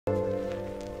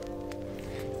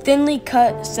thinly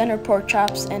cut center pork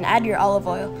chops and add your olive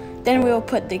oil. Then we will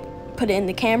put it in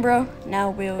the Cambro. Now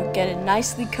we will get it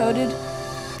nicely coated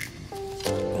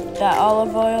with that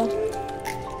olive oil.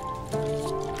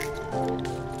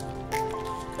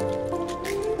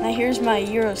 Now here's my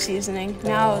gyro seasoning.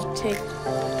 Now I'll take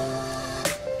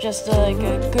just like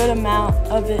a good amount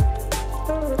of it.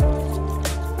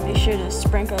 Make sure to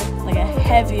sprinkle like a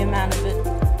heavy amount of it.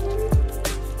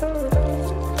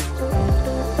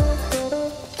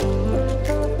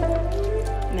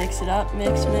 Mix it up,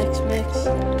 mix, mix, mix.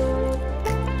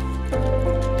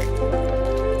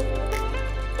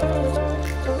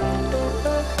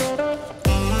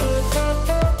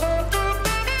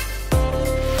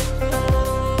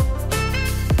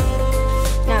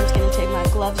 Now I'm just gonna take my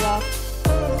gloves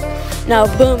off. Now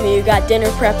boom, you got dinner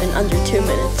prep in under 2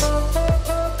 minutes.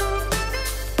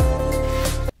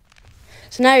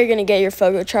 So now you're gonna get your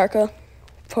fogo charcoal,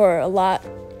 pour a lot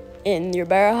in your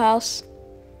barrel house.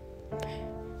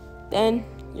 Then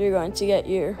you're going to get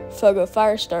your fogo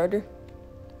fire starter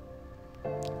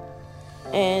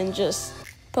and just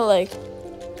put like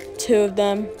 2 of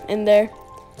them in there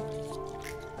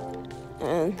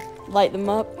and light them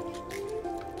up.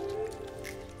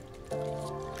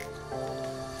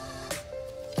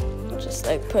 Just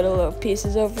like put a little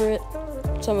pieces over it,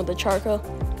 some of the charcoal.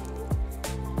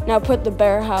 Now put the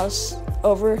barrel house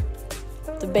over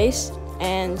the base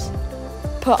and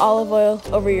put olive oil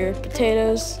over your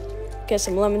potatoes. Get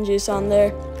some lemon juice on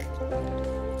there,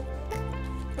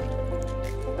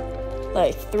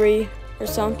 like 3 or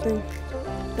something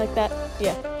like that,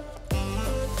 yeah.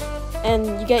 And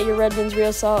you get your red beans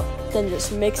real salt, then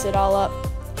just mix it all up.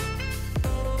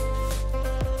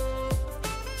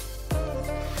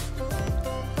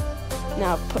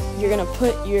 Now you're gonna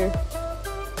put your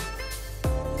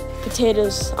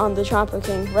potatoes on the Trompo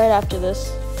King right after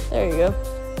this. There you go.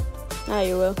 Now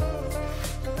you will.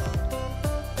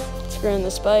 Screw in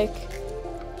the spike.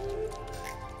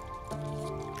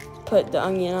 Put the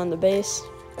onion on the base.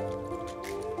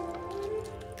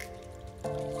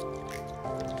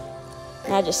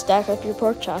 Now just stack up your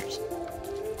pork chops.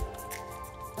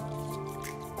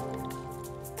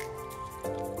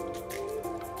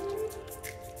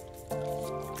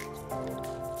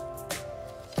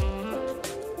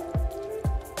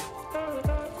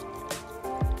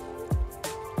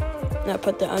 Now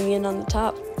put the onion on the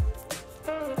top.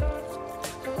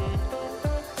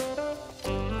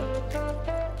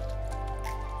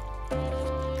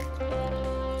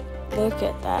 Look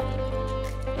at that.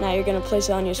 Now you're gonna place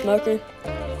it on your smoker.